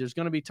this. There's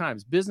going to be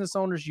times. Business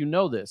owners,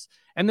 this.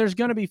 And there's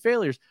going to be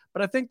failures.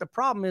 But I think the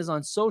problem is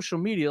on social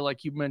media,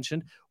 like you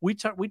mentioned, we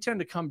tend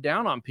to come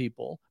down on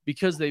people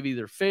because they've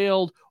either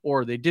failed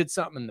or they did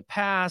something in the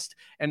past.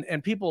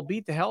 And people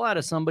beat the hell out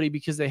of somebody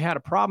because they had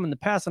a problem in the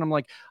past. And I'm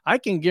like, I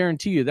can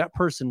guarantee you that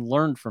person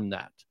learned from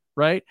that.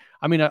 right?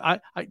 I mean,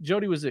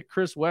 Jody was at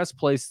Chris West's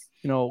place,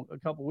 a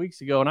couple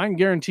weeks ago, and I can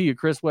guarantee you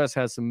Chris West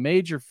has some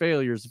major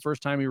failures the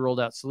first time he rolled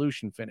out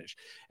Solution Finish.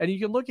 And you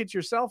can look at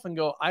yourself and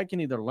go, I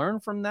can either learn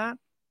from that,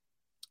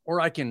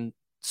 or I can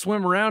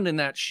swim around in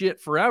that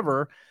shit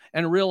forever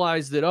and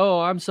realize that,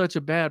 oh, I'm such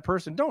a bad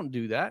person. Don't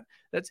do that.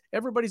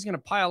 Everybody's going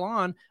to pile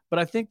on. But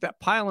I think that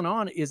piling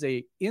on is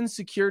a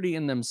insecurity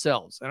in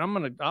themselves.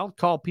 And I'll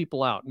call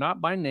people out, not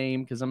by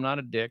name, because I'm not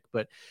a dick,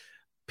 but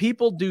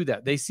people do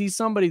that. They see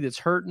somebody that's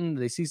hurting.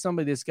 They see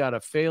somebody that's got a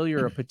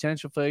failure, a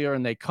potential failure,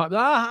 and they come,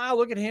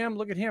 look at him.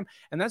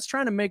 And that's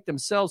trying to make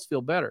themselves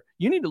feel better.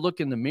 You need to look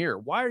in the mirror.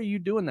 Why are you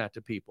doing that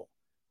to people,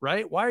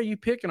 right? Why are you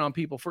picking on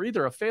people for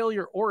either a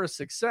failure or a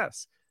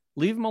success?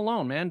 Leave them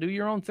alone, man. Do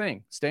your own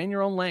thing. Stay in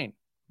your own lane.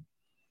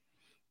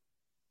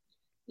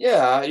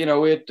 Yeah.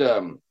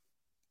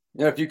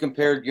 If you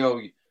compared,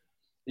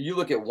 you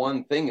look at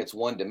one thing, it's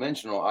one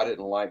dimensional. I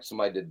didn't like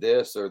somebody did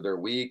this, or they're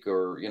weak,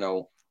 or,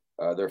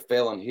 they're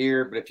failing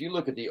here. But if you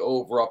look at the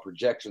overall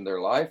projection of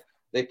their life,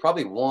 they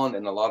probably won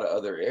in a lot of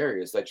other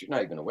areas that you're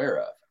not even aware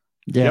of.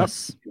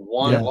 Yes.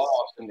 Won,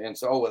 lost, and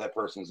so, that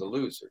person's a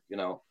loser,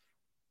 and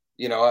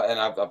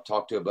I've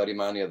talked to a buddy of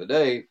mine the other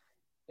day,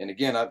 and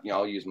again,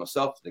 I'll use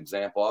myself as an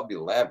example. I'll be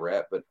a lab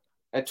rat, but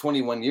I had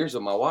 21 years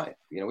with my wife.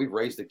 We've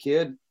raised a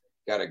kid,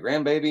 got a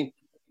grandbaby.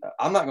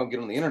 I'm not going to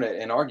get on the internet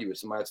and argue with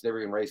somebody that's never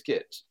even raised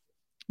kids.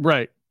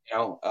 Right.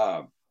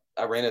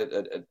 I ran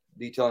a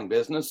detailing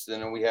business,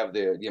 and then we have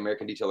the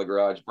American Detailer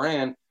Garage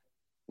brand.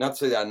 Not to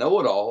say that I know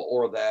it all,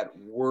 or that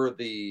we're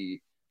the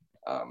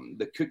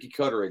cookie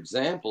cutter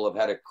example of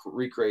how to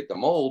recreate the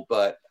mold,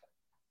 but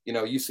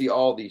you see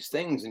all these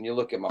things, and you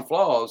look at my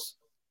flaws,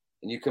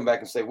 and you come back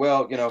and say,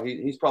 well,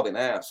 he's probably an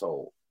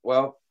asshole.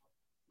 Well,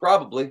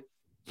 probably,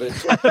 but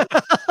it's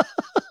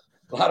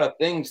a lot of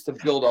things to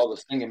build all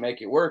this thing and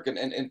make it work. And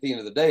at the end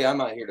of the day, I'm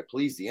not here to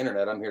please the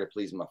internet. I'm here to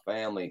please my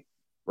family.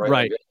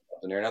 Right.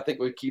 In there. And I think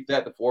we keep that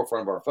at the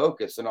forefront of our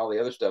focus, and all the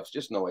other stuff's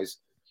just noise.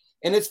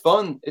 And it's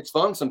fun. It's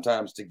fun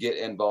sometimes to get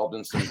involved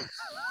in some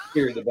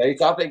serious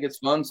debates. I think it's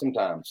fun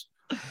sometimes.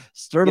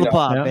 Stir the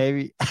pot,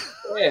 baby.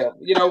 Yeah.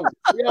 We all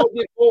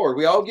get bored.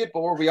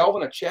 We all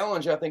want to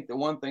challenge. I think the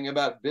one thing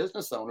about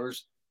business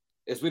owners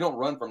is we don't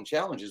run from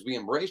challenges. We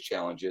embrace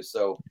challenges.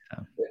 So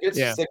if it's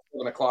 6,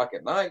 7 o'clock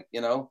at night,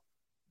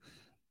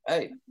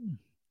 hey,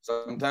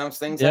 sometimes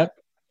things happen.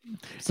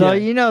 So,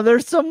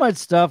 there's so much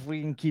stuff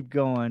we can keep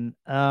going.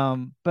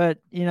 But,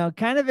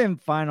 kind of in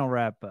final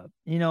wrap up,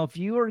 if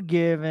you were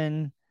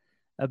given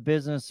a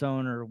business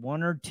owner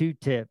 1 or 2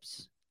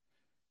 tips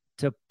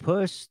to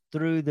push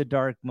through the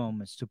dark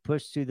moments, to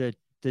push through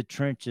the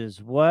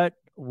trenches, what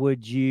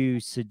would you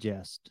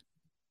suggest?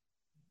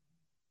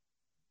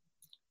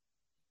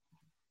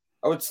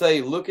 I would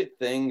say look at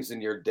things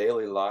in your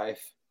daily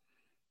life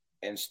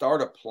and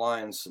start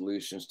applying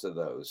solutions to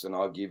those. And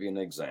I'll give you an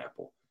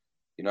example.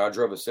 I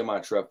drove a semi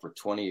truck for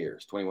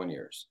 21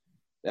 years.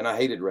 Then I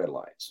hated red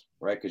lights,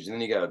 right? Because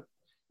then you got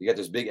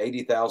this big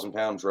 80,000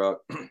 pound truck.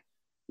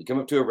 You come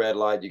up to a red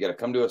light, you got to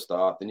come to a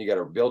stop, then you got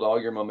to build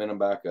all your momentum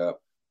back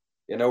up.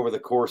 And over the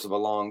course of a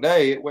long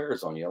day, it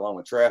wears on you along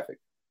with traffic.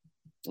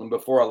 And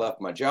before I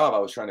left my job, I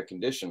was trying to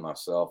condition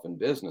myself in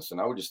business, and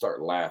I would just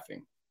start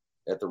laughing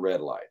at the red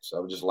lights. I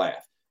would just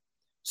laugh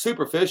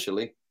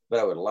superficially,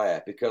 but I would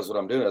laugh, because what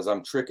I'm doing is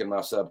I'm tricking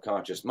my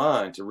subconscious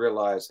mind to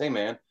realize, hey,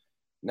 man,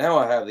 now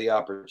I have the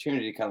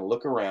opportunity to kind of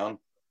look around,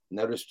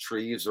 notice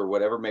trees or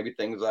whatever, maybe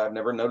things I've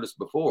never noticed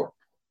before.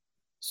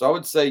 So I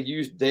would say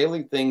use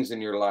daily things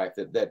in your life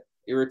that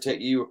irritate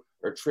you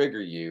or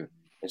trigger you,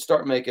 and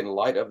start making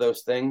light of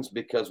those things,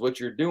 because what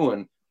you're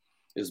doing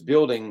is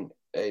building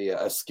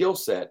a skill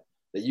set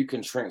that you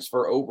can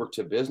transfer over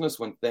to business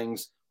when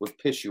things would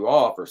piss you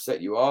off or set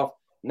you off.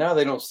 Now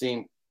they don't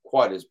seem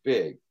quite as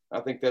big. I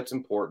think that's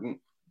important.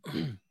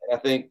 I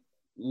think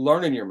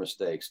learning your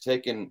mistakes,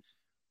 taking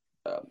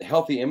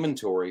healthy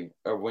inventory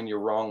of when you're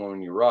wrong and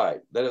when you're right.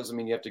 That doesn't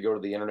mean you have to go to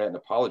the internet and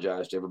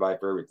apologize to everybody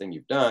for everything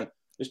you've done.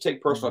 Just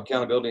take personal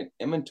accountability and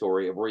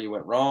inventory of where you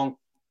went wrong,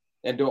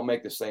 and don't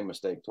make the same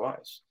mistake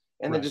twice.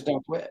 And then just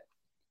don't quit.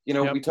 We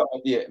talk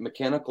about the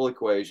mechanical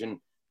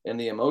equation and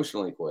the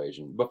emotional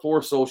equation.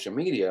 Before social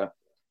media,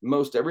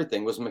 most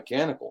everything was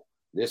mechanical.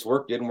 This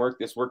work didn't work,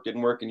 this work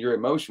didn't work, and your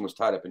emotion was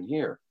tied up in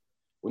here.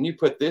 When you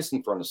put this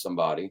in front of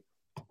somebody,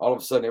 all of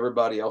a sudden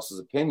everybody else's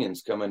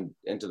opinions come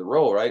into the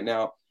role. Right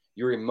now,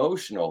 your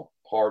emotional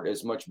part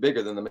is much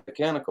bigger than the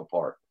mechanical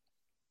part.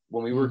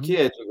 When we were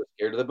kids, we were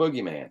scared of the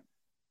boogeyman.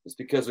 It's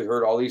because we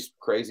heard all these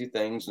crazy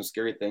things and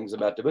scary things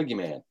about the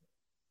boogeyman.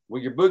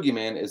 Well, your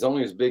boogeyman is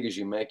only as big as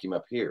you make him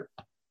up here,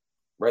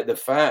 right? The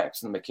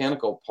facts and the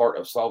mechanical part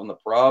of solving the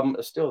problem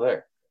is still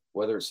there,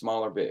 whether it's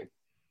small or big.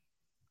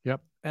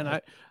 Yep.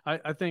 And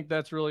I think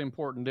that's really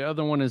important. The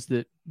other one is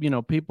that,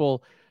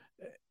 people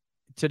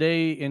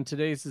today, in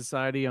today's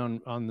society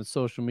on the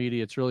social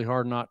media, it's really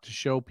hard not to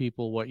show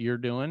people what you're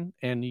doing,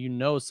 and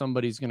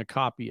somebody's going to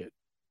copy it.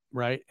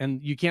 Right.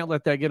 And you can't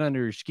let that get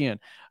under your skin.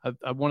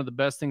 One of the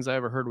best things I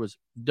ever heard was,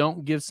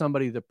 don't give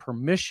somebody the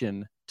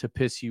permission to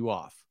piss you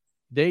off.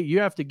 You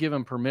have to give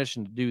them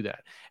permission to do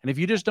that. And if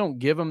you just don't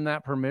give them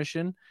that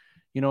permission,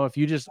 if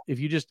you just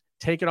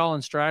take it all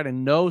in stride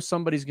and know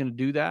somebody's going to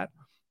do that,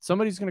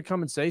 somebody's going to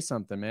come and say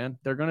something, man.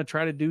 They're going to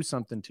try to do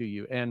something to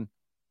you. And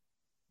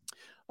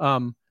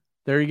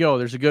there you go.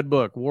 There's a good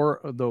book,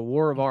 The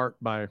War of Art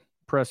by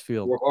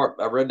Pressfield. War of Art.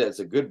 I read that. It's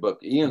a good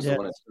book. Ian's the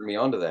one that turned me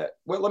onto that.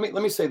 Well, let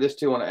me say this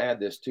too. I want to add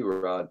this too,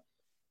 Rod.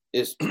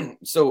 Is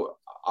so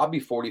I'll be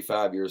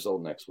 45 years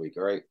old next week.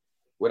 All right.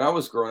 When I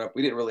was growing up,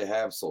 we didn't really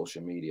have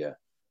social media.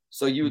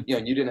 So you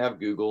didn't have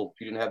Google,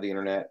 you didn't have the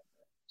internet.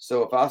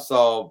 So if I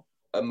saw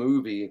a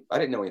movie, I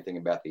didn't know anything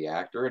about the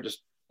actor.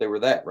 They were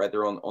that right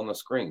there on the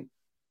screen.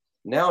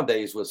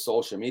 Nowadays with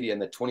social media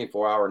and the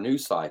 24-hour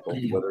news cycle,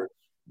 whether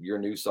your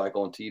news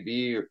cycle on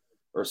TV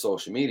or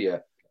social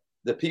media,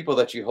 the people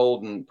that you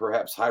hold in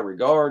perhaps high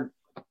regard,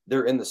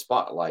 they're in the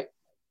spotlight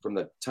from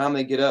the time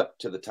they get up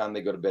to the time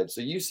they go to bed. So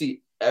you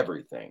see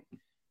everything.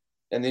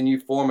 And then you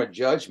form a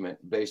judgment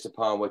based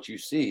upon what you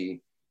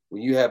see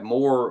when you have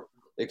more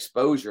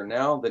exposure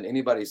now than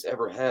anybody's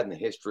ever had in the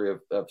history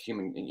of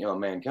human,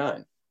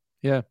 mankind.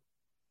 Yeah.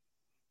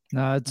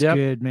 No, it's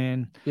good,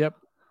 man. Yep.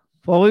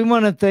 Well, we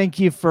want to thank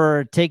you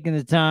for taking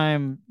the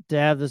time to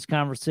have this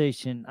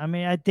conversation. I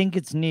mean, I think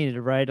it's needed,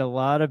 right? A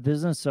lot of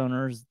business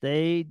owners,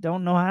 they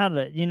don't know how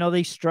to,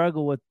 they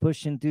struggle with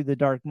pushing through the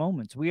dark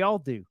moments. We all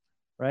do,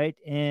 right?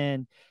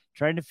 And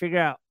trying to figure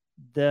out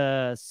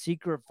the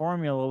secret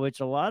formula, which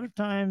a lot of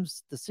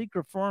times the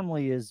secret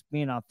formula is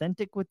being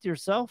authentic with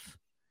yourself,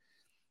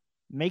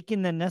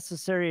 making the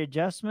necessary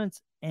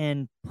adjustments,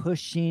 and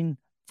pushing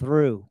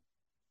through.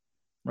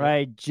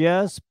 Right.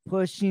 Just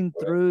pushing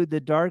through the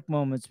dark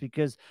moments,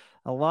 because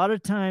a lot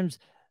of times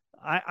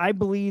I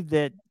believe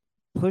that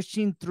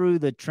pushing through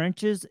the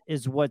trenches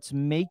is what's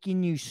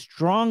making you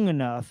strong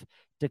enough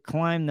to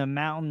climb the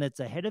mountain that's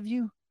ahead of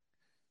you.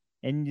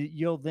 And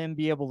you'll then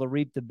be able to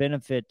reap the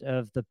benefit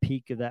of the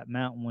peak of that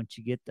mountain once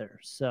you get there.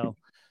 So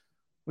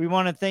we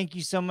want to thank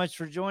you so much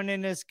for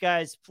joining us,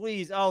 guys.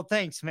 Please. Oh,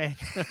 thanks, man.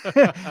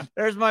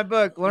 There's my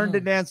book, Learn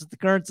to Dance with the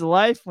Currents of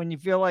Life When You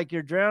Feel Like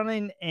You're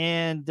Drowning.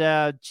 And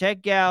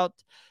check out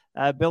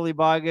Billy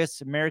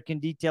Boggess,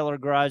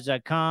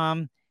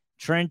 AmericanDetailerGarage.com.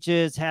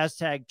 Trenches,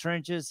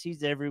 #Trenches.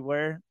 He's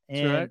everywhere.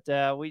 And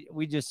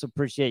we just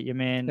appreciate you,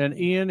 man. And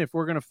Ian, if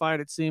we're going to fight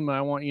at SEMA,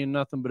 I want you in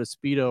nothing but a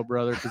Speedo,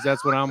 brother, because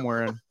that's what I'm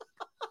wearing.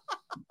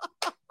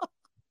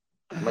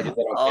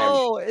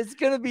 Oh, it's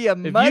going to be a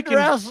mud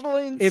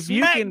wrestling. If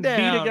you can beat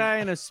a guy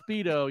in a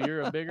Speedo,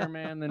 you're a bigger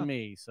man than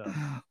me. So,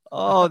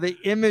 oh, the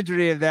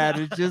imagery of that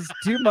is just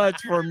too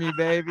much for me,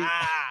 baby.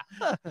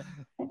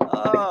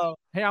 Oh,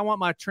 hey, I want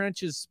my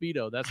Trenches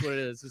Speedo. That's what it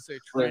is. It says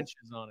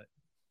Trenches on it.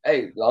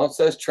 Hey, as long as it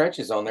says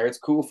Trenches on there, it's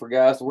cool for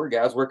guys to wear.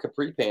 Guys wear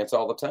capri pants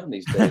all the time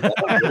these days.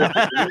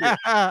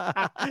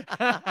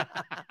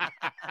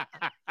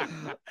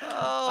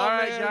 All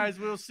right, guys,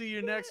 we'll see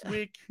you next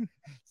week.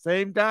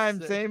 Same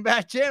time, same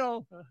back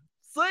channel.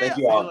 Thank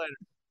you all. See you later.